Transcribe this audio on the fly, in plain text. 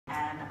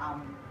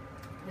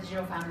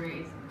Digital Foundry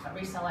is a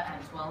reseller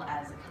as well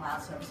as a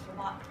cloud service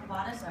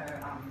provider. So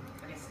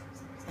I guess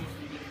Steve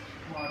can give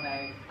more of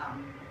a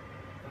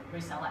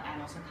reseller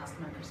and also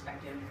customer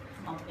perspective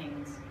on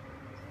things.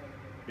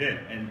 Yeah,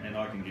 and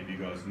I can give you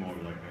guys more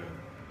like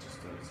just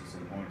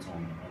some points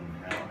on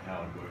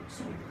how it works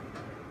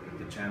with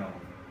the channel.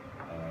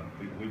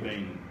 We've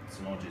been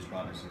Synology's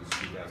partner since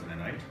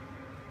 2008,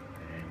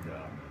 and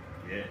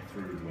yeah,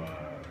 through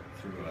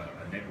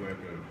a network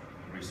of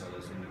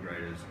resellers,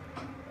 integrators,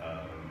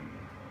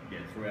 yeah,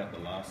 throughout the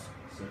last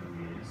 7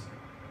 years,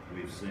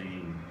 we've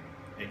seen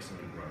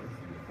excellent growth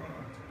in the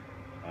product.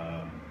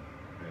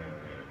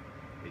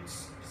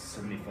 It's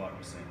 75%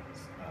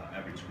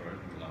 average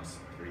growth in the last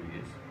 3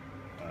 years,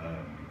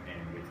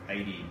 and with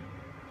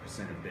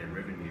 80% of their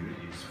revenue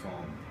is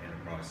from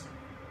enterprise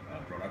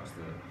products,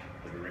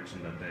 the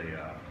direction that they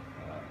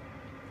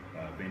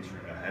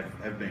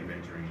have been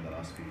venturing in the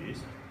last few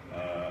years.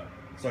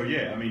 So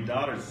yeah, I mean,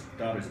 data's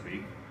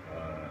big.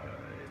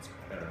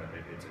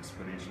 It's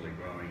exponentially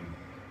growing,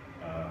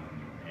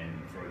 and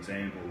for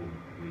example,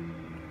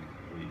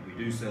 we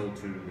do sell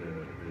to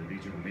the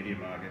digital media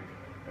market.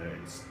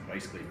 It's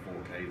basically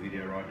 4K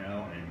video right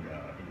now, and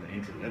in the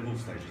entry-level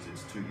stages,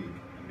 it's 2 gig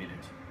a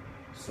minute.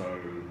 So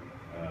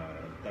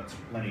that's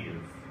plenty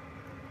of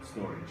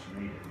storage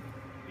needed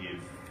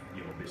if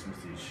your business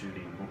is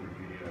shooting corporate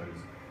videos,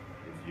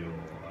 if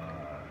you're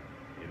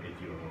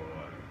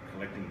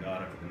collecting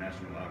data for the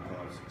National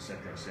Archives, etc.,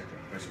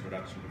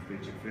 post-production of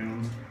feature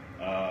films.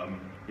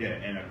 Yeah,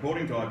 and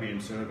according to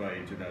IBM survey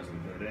in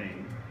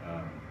 2013,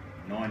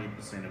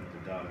 90% of the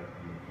data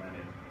on the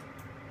planet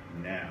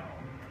now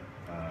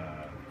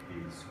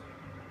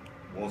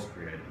was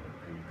created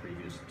in the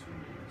previous 2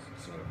 years.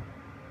 So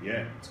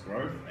yeah, it's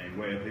growth, and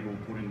where people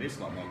putting this,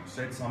 like I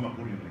said, some are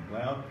putting in the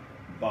cloud,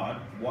 but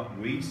what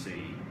we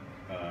see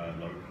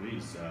locally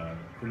is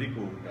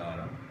critical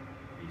data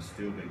is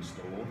still being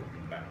stored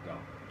and backed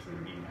up to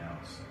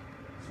in-house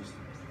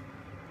systems.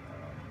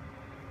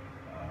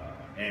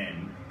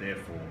 And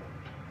therefore,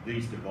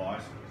 these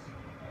devices,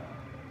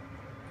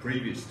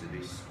 previous to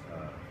this,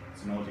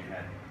 Synology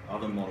had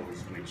other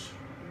models which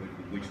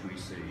we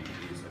see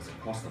is as a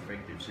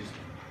cost-effective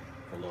system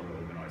for a lot of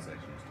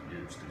organisations to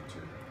use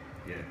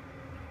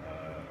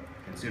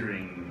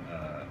considering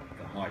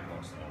the high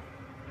cost of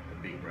the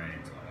big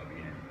brands like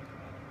IBM,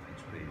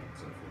 HP, and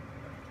so forth,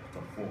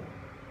 top 4.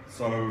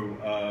 So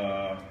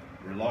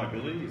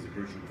reliability is a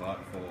crucial part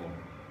of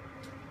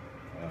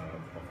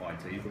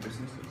IT for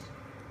businesses.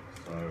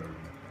 So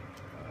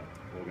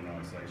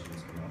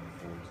organisations cannot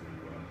afford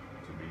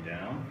to be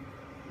down.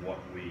 What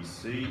we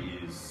see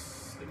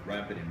is the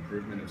rapid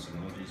improvement of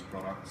Synology's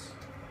products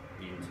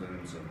in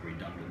terms of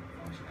redundant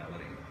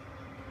functionality.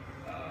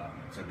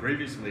 So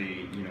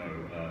previously, you know,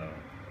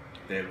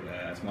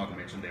 as Michael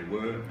mentioned, there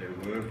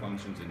were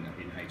functions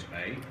in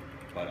HA,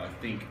 but I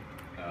think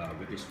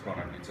with this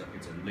product, it's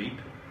a leap,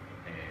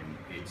 and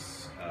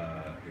it's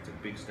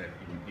a big step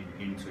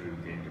into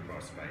the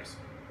enterprise space.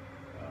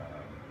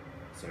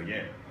 So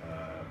yeah,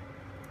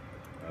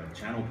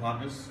 channel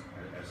partners,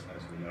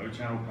 as we know,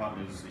 channel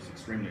partners is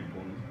extremely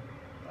important.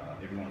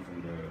 Everyone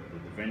from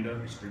the vendor,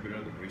 distributor,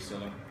 the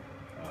reseller,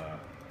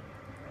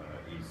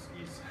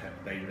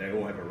 they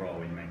all have a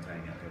role in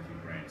maintaining a healthy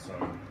brand. So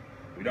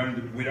we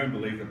don't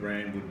believe the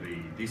brand would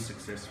be this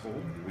successful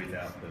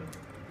without the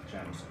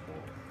channel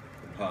support,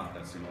 the path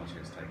that Synology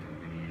has taken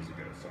many years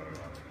ago. So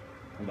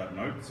on that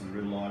note, some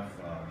real life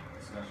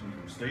discussion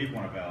from Steve,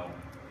 one of our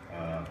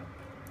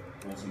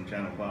awesome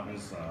channel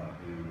partners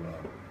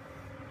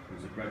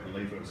who's a great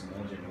believer of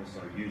Synology and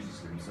also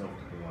uses it himself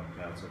to provide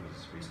cloud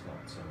services for his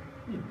clients. So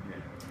yeah.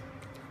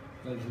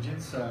 Ladies and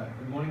gents,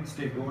 good morning.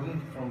 Steve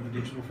Gordon from the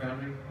Digital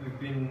Foundry. We've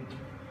been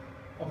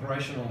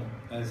operational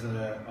as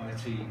a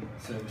IT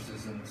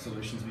services and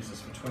solutions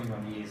business for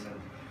 21 years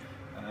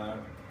and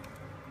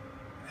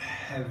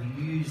have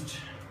used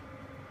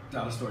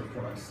data storage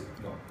products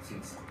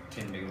since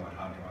 10 megabyte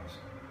hard drives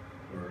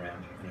were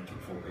around, and it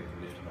took 4 people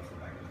to lift it off the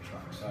back of the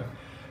truck. So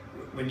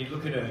when you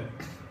look at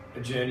a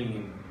journey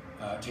in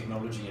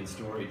technology and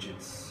storage,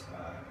 it's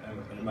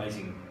an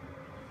amazing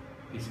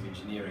piece of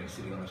engineering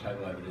sitting on the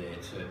table over there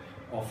to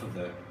offer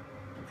the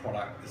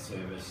product, the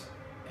service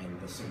and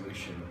the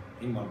solution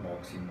in one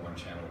box, in one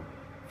channel,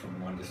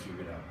 from one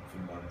distributor,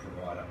 from one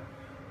provider,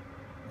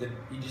 that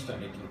you just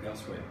don't need to look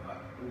elsewhere.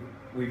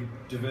 We've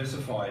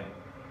diversified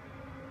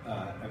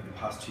over the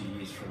past 2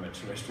 years from a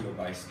terrestrial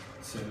based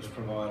service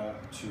provider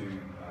to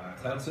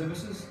cloud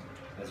services.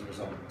 As a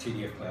result,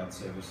 TDF Cloud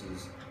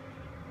Services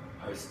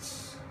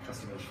hosts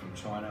customers from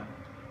China,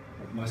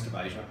 most of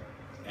Asia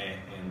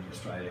and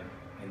Australia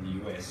and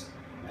the US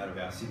out of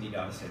our Sydney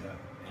data centre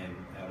and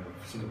out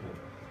of Singapore.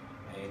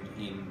 And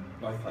in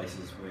both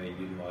places we're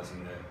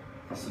utilising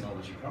the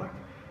Synology product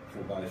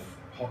for both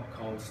hot,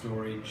 cold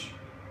storage,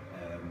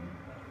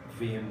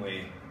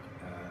 VMware,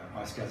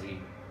 iSCSI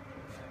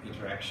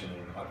interaction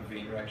and Hyper-V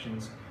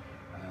interactions,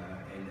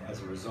 and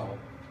as a result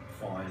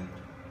find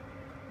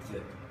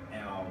that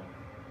our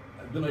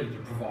ability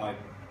to provide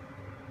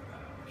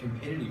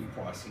competitive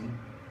pricing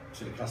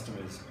to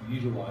customers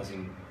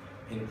utilising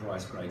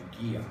enterprise-grade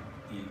gear,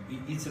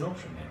 it's an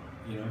option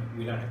now. You know,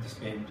 we don't have to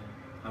spend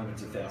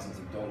hundreds of thousands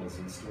of dollars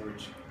in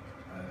storage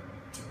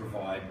to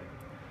provide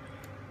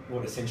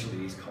what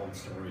essentially is cold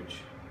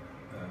storage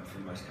for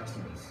most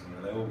customers. You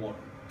know, they all want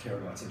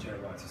terabytes and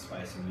terabytes of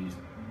space and use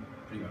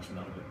pretty much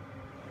none of it.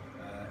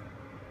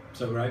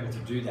 So we're able to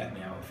do that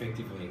now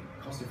effectively,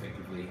 cost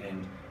effectively,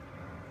 and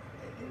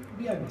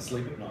be able to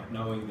sleep at night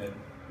knowing that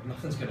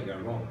nothing's going to go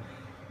wrong.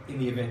 In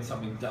the event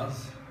something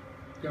does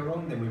go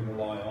wrong, then we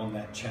rely on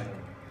that channel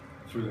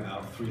through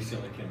our through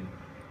silicon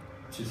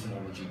to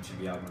Synology to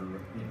be able to,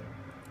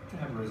 to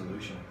have a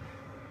resolution.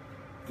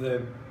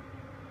 The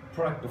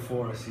product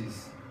before us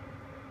is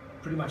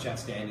pretty much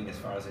outstanding as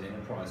far as an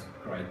enterprise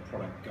grade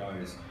product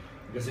goes,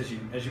 because as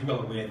you're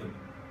well aware,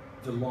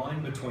 the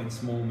line between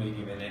small,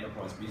 medium and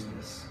enterprise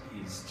business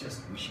is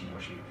just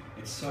wishy-washy.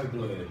 It's so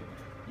blurred.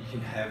 You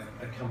can have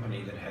a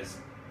company that has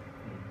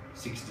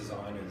 6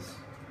 designers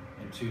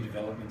and 2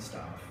 development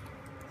staff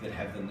that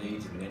have the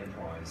needs of an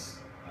enterprise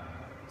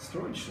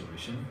storage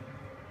solution,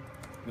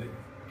 but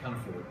can't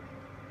afford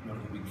one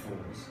of the big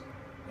fours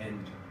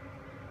and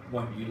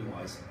won't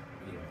utilise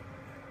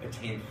a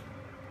tenth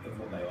of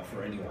what they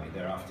offer anyway.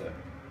 They're after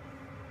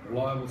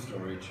reliable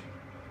storage,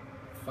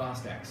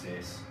 fast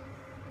access,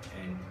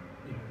 and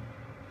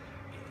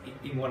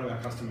in one of our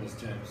customers'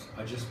 terms,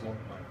 I just want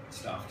my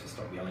staff to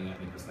stop yelling at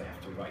me because they have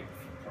to wait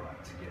for the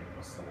product to get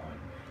across the line.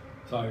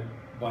 So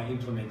by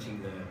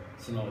implementing the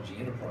Synology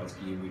Enterprise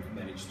gear, we've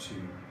managed to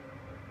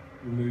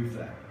remove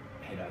that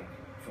headache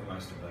for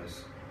most of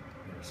those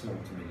small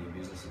to medium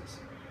businesses.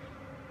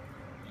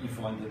 You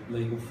find that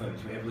we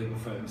have legal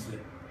firms that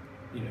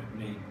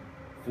need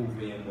full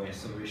VMware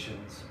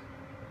solutions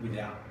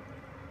without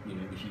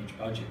the huge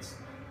budgets.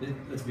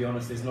 Let's be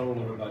honest, there's not a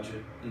lot of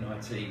budget in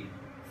IT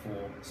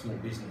for small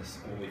business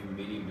or even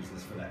medium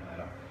business for that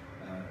matter.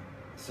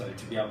 So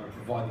to be able to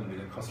provide them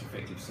with a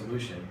cost-effective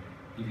solution,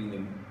 giving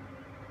them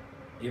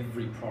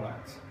every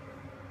product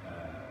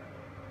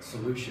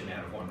solution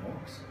out of one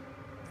box,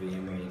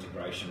 VMware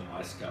integration,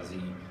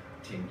 iSCSI,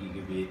 10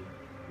 gigabit,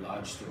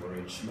 large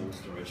storage, small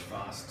storage,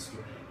 fast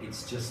storage,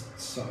 it's just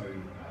so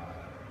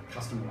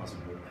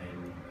customizable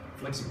and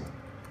flexible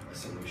a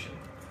solution.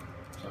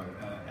 So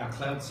our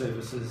cloud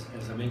services,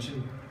 as I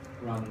mentioned,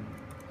 run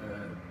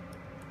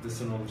the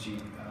Synology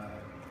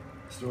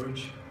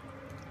storage,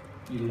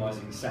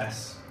 utilising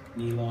SaaS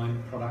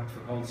nearline product for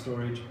cold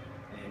storage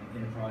and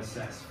enterprise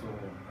SaaS for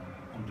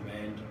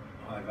on-demand,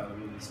 high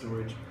availability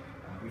storage.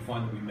 We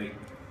find that we meet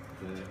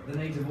the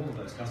needs of all of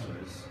those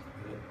customers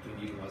that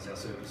utilise our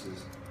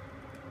services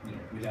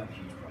without the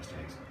huge price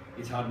tags.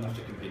 It's hard enough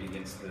to compete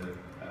against the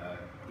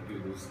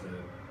Googles,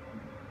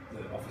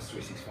 the Office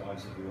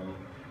 365s of the world,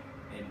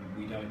 and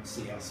we don't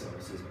see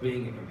ourselves as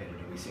being a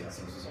competitor. We see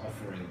ourselves as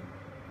offering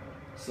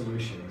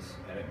solutions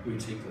at a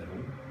boutique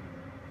level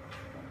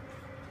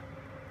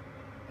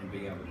and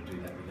being able to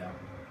do that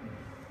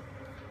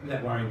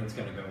without worrying that it's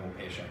going to go all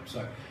pear-shaped.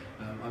 So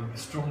I'm a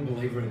strong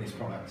believer in this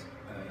product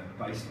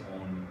based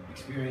on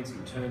experience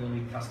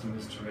internally,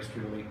 customers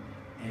terrestrially,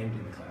 and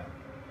in the cloud.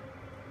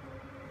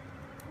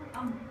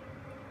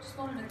 Just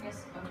wanted to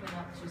open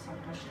up to some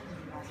questions. If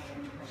you guys have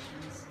any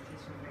questions, please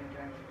feel free to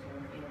direct it to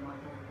either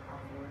Michael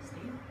or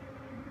Steve.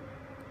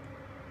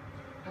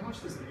 How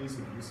much does the ease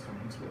of use come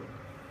into it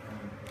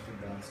with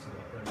regards to the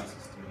operating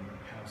system and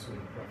how sort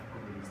of graphical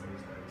it is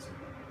these days and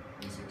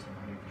easier to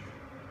manage?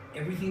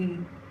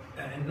 Everything,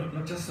 and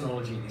not just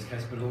Synology in this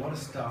case, but a lot of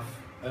stuff,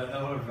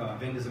 a lot of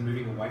vendors are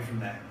moving away from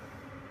that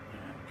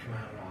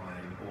command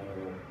line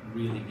or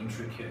really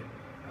intricate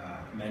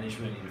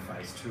management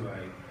interface to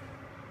a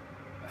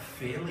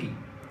fairly,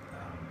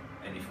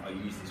 and if I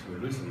use this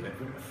word loosely, a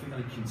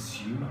fairly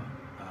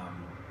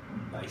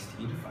consumer-based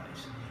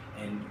interface.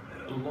 And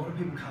a lot of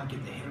people can't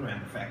get their head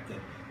around the fact that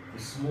the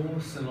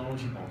smallest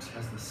Synology box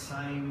has the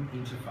same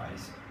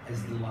interface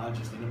as the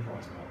largest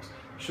enterprise box.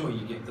 Sure,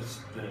 you get the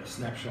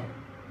snapshot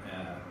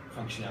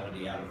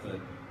functionality out of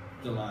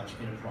the large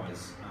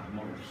enterprise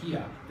model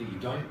here that you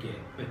don't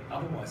get, but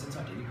otherwise it's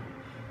identical.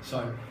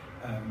 So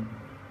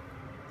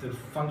the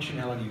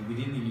functionality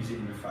within the user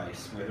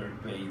interface, whether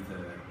it be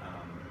the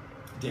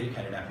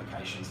dedicated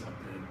applications like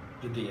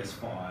the DS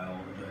file,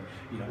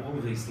 all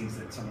of these things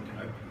that someone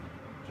can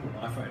pull an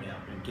iPhone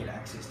out and get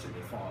access to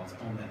their files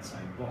on that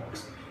same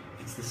box,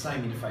 it's the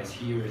same interface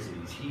here as it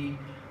is here.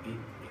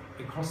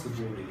 Across the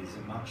board, it is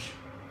a much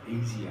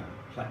easier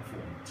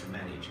platform to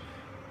manage.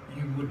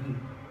 You wouldn't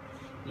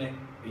let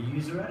a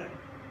user at it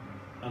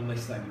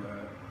unless they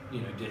were,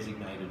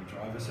 designated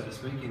driver, so to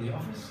speak, in the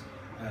office.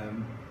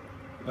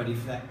 But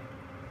if that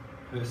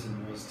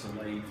person was to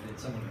leave, then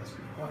someone else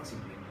could quite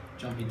simply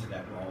jump into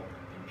that role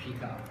and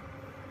pick up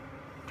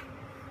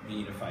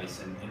the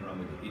interface and run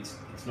with it.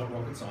 It's not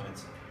rocket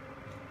science,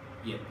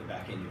 yet the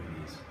back end of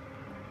it is.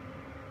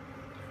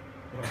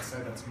 Well, I'd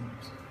say that's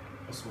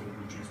a sort of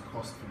reduced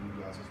cost for you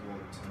guys as well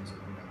in terms of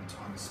the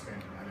time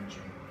spent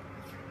managing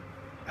everything.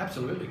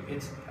 Absolutely.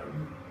 It's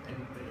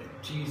and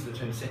to use the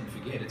term set and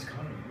forget, it's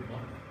kind of a bit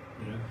like that.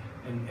 you know.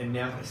 And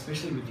now,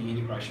 especially with the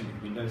integration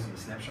with Windows and the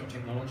snapshot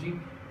technology,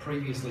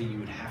 previously you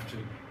would have to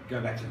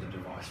go back to the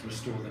device,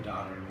 restore the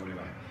data and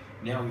whatever.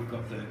 Now we've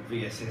got the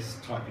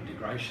VSS type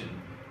integration,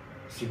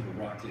 simple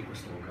right-click,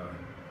 restore, go.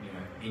 You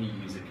know, any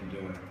user can do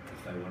it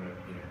if they want to,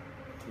 you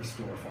know,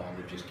 restore a file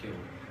they've just killed.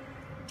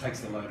 It takes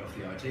the load off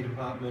the IT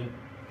department.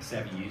 A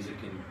savvy user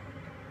can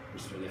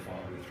restore their file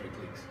with 3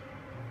 clicks.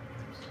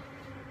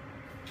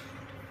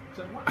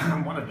 So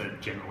one of the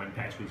general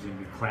impacts we've seen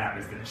with cloud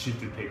is that it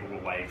shifted people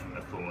away from the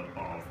thought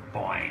of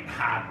buying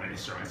hardware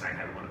necessarily and saying,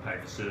 hey, we want to pay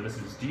for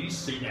services. Do you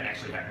see that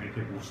actually happening?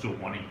 People still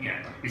wanting, you know,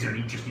 is there an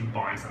interest in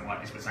buying something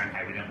like this but saying,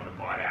 hey, we don't want to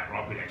buy it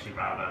outright, we'd actually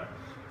rather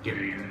get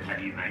it in and how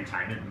do you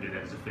maintain it and do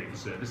that as a fee for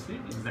service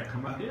thing? Does that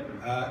come up yet?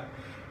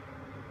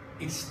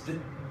 It's the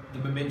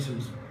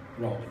momentum's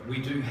role. We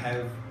do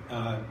have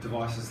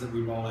devices that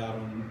we roll out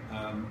on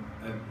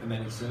a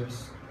managed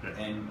service,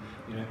 and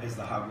you know, as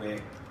the hardware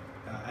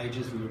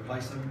ages, we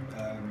replace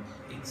them.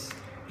 It's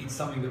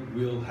something that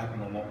will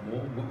happen a lot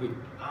more. What we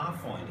are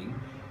finding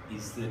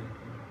is that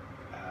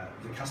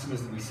the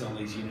customers that we sell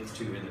these units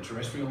to at the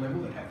terrestrial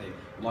level, that have their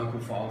local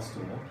file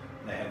store,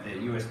 they have their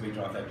USB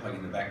drive they plug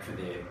in the back for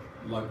their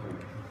local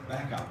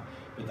backup,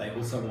 but they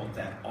also want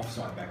that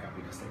off-site backup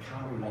because they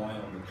can't rely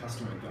on the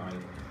customer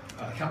going,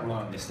 they can't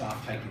rely on their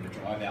staff taking the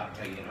drive out,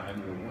 taking it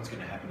home, or what's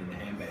going to happen in the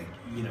handbag.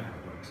 You know how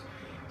it works.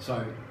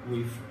 So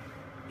we've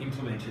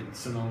implemented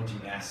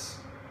Synology NAS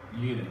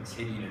units,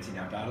 head units in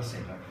our data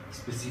center,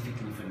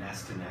 specifically for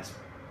NAS to NAS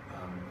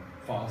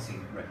file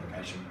sync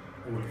replication,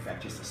 or in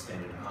fact just a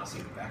standard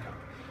rsync backup.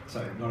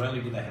 So not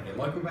only do they have their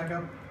local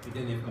backup, but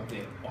then they've got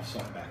their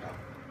off-site backup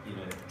in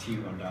a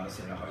tier 1 data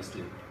center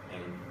hosted.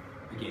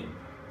 And again,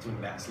 it's all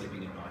about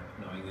sleeping at night,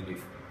 knowing that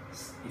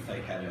if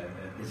they had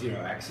a zero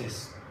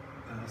access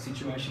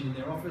situation in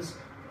their office,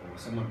 or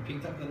someone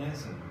picked up the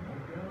NAS and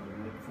walked around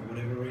with it for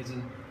whatever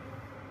reason,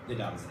 their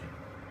data's there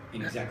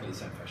in exactly the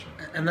same fashion.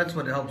 And that's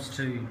what helps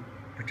to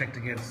protect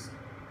against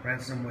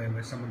ransomware,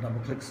 where someone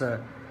double clicks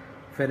a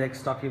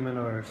FedEx document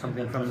or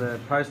something from the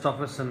post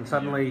office and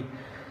suddenly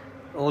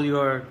all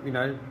your, you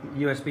know,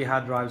 USB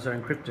hard drives are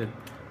encrypted.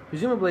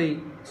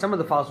 Presumably some of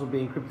the files will be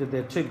encrypted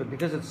there too, but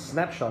because it's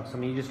snapshots, I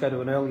mean, you just go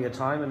to an earlier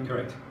time and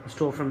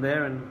restore from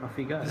there and off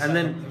you go. And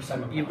then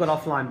you've got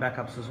offline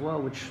backups as well,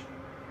 which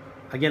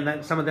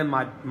again, some of them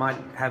might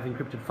have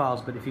encrypted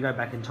files, but if you go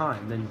back in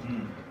time,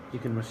 then you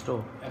can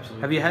restore.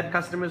 Absolutely. Have you had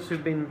customers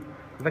who've been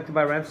affected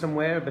by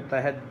ransomware, but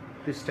they had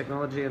this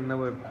technology and they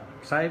were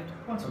saved?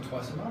 Once or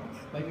twice a month,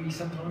 maybe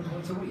sometimes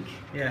once a week.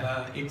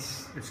 Yeah,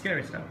 it's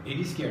scary stuff. It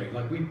is scary.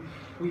 Like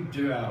we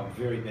do our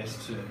very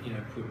best to, you know,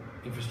 put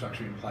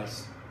infrastructure in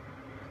place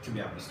to be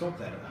able to stop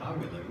that at the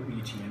hardware level,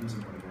 UTMs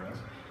and whatever else.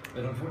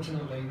 But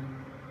unfortunately,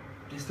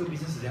 there's still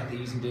businesses out there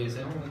using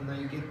DSL and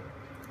they get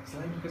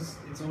slammed because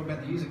it's all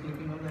about the user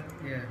clicking on that.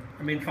 Yeah,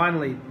 I mean,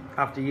 finally,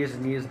 after years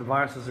and years, the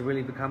viruses have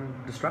really become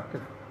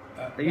destructive.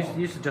 They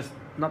used to just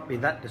not be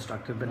that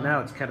destructive, but now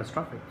it's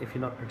catastrophic if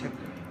you're not protected.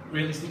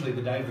 Realistically,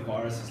 the day of the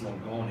virus is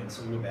long gone. It's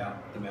all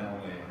about the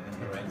malware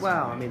and the ransomware.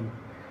 Well, I mean,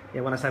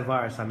 yeah, when I say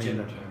virus, I mean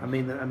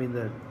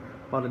the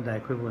modern day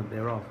equivalent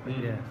thereof. But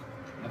yeah,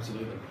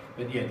 absolutely.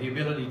 But yeah, the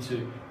ability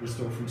to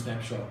restore from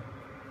snapshot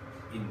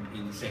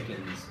in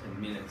seconds and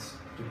minutes,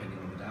 depending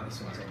on the data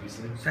size,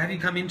 obviously. So have you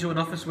come into an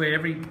office where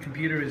every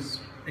computer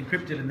is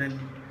encrypted and then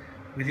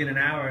within an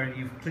hour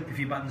you've clicked a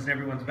few buttons and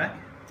everyone's back?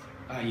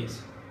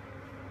 Yes,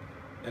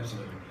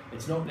 absolutely.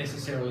 It's not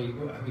necessarily,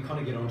 we kind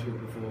of get onto it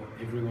before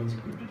everyone's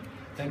encrypted.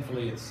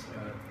 Thankfully it's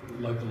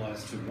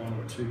localized to 1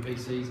 or 2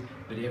 PCs,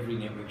 but every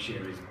network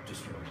share is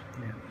destroyed.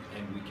 Yeah.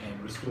 And we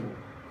can restore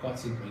quite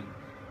simply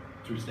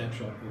through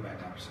snapshot or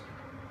backups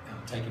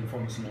taken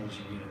from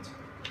Synology units.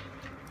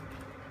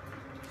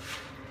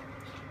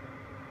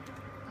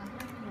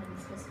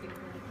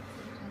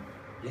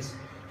 Yes,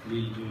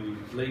 we do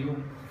legal,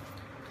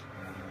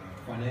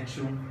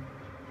 financial, and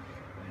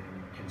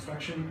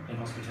construction, and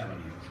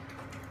hospitality,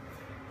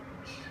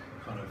 which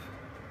kind of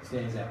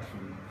stands out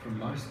from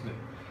most.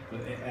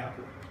 But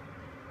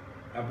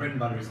our bread and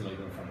butter is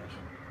legal and financial,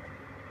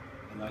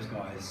 and those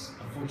guys,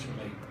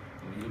 unfortunately,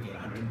 you look at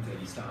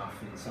 130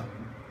 staff in some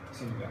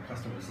of our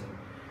customers,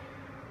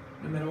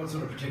 and no matter what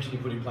sort of protection you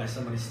put in place,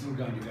 someone is still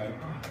going to go,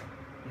 oh,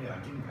 yeah, I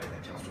didn't pay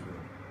that Telstra bill,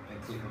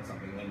 and click on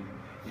something. And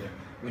you know,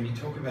 when you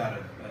talk about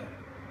a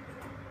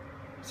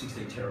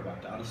 16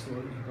 terabyte data store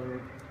that you've got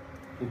to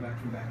pull back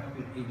from backup,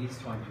 it is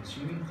time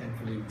consuming.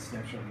 Thankfully, with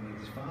snapshotting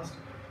it is fast.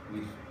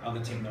 With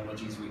other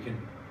technologies, we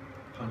can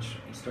punch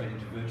straight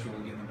into virtual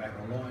and get them back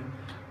online.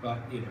 But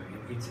you know,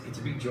 it's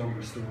a big job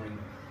restoring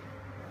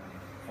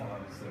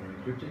files that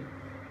are encrypted.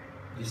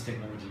 This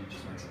technology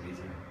just makes it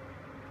easier.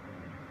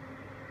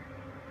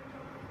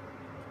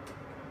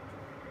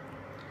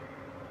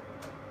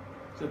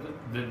 So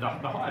the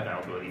high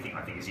availability thing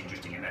I think is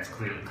interesting, and that's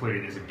clearly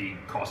there's a big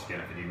cost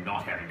benefit in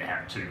not having to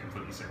have 2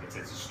 completely separate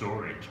sets of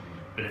storage.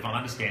 But if I'm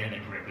understanding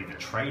it correctly, the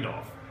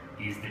trade-off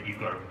is that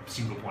you've got a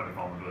single point of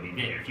vulnerability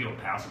there. If your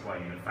power supply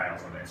unit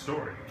fails on that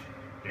storage,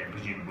 then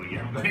presumably you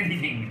haven't got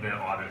anything that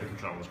either the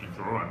controllers can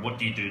draw on. What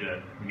do you do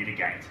to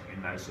mitigate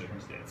in those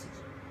circumstances?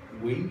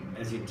 We,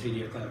 as in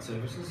TDF Cloud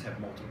Services, have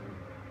multiple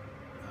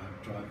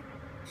drive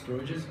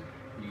storages.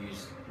 We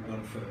use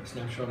one for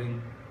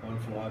snapshotting, one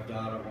for live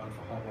data, one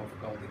for hot, one for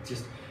cold.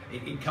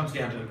 It comes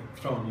down to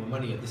throwing more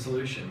money at the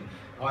solution.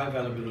 High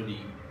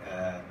availability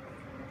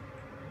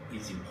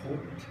is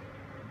important,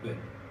 but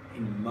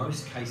in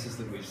most cases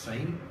that we've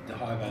seen, the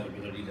high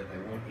availability that they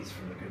want is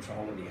from the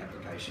controller, the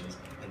applications,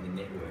 and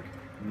the network,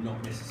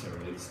 not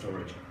necessarily the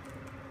storage.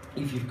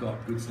 If you've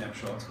got good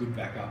snapshots, good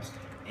backups,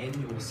 and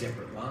or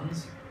separate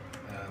ones,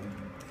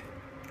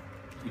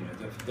 you know,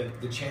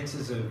 the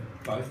chances of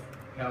both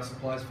power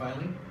supplies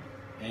failing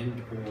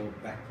and or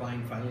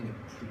backplane failing are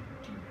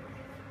pretty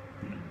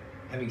rare.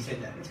 Having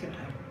said that, it's going to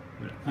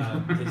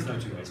happen. There's no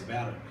two ways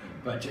about it.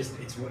 But just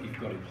it's what you've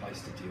got in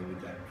place to deal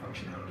with that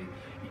functionality.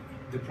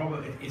 The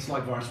problem, it's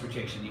like virus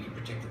protection. You can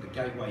protect at the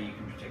gateway, you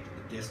can protect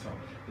at the desktop,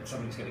 but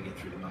something's going to get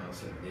through the mail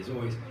server. There's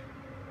always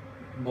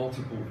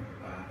multiple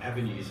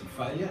avenues of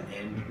failure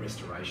and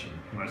restoration.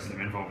 Most of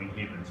them involving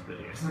humans, but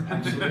yes.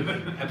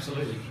 Absolutely,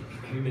 absolutely.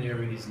 Human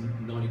error is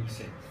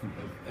 90%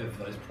 of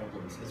those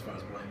problems as far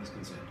as blame is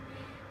concerned.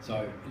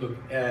 So look,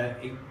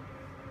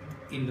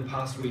 in the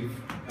past we've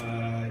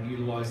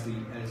utilised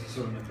as you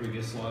saw in the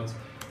previous slides,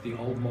 the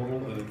old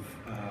model of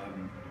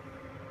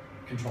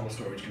controller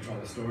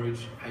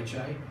storage,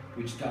 HA,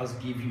 which does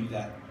give you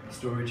that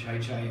storage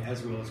HA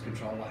as well as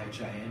controller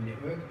HA and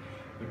network.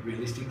 But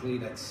realistically,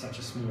 that's such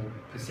a small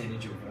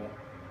percentage of what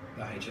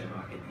the HA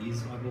market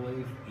is, I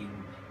believe, in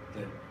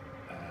that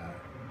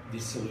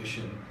this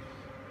solution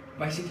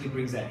basically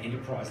brings that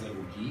enterprise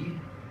level gear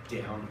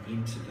down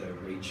into the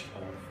reach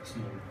of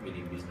small,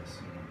 medium business.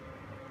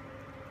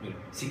 You know,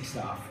 6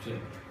 staff to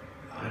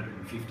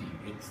 150.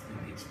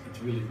 It's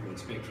really broad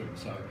spectrum.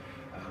 So,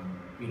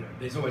 you know,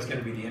 there's always going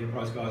to be the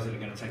enterprise guys that are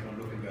going to take one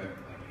look and go,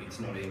 it's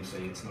not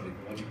EMC, it's not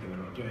Logic, that we're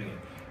not doing it.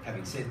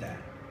 Having said that,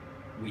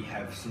 we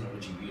have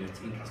Synology units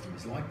in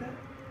customers like that.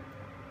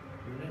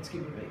 And let's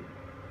give it a beat.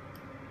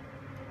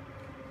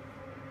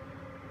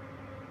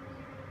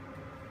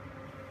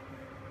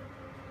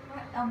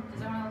 Right,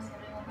 does anyone else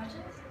have any more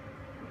questions?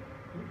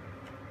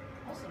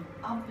 Awesome.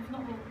 If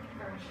not, we'll thank you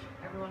very much,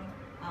 everyone,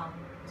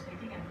 for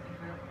speaking, and thank you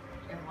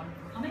for everyone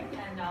for coming.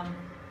 And yeah,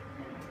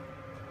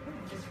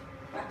 just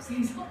wraps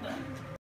things up then.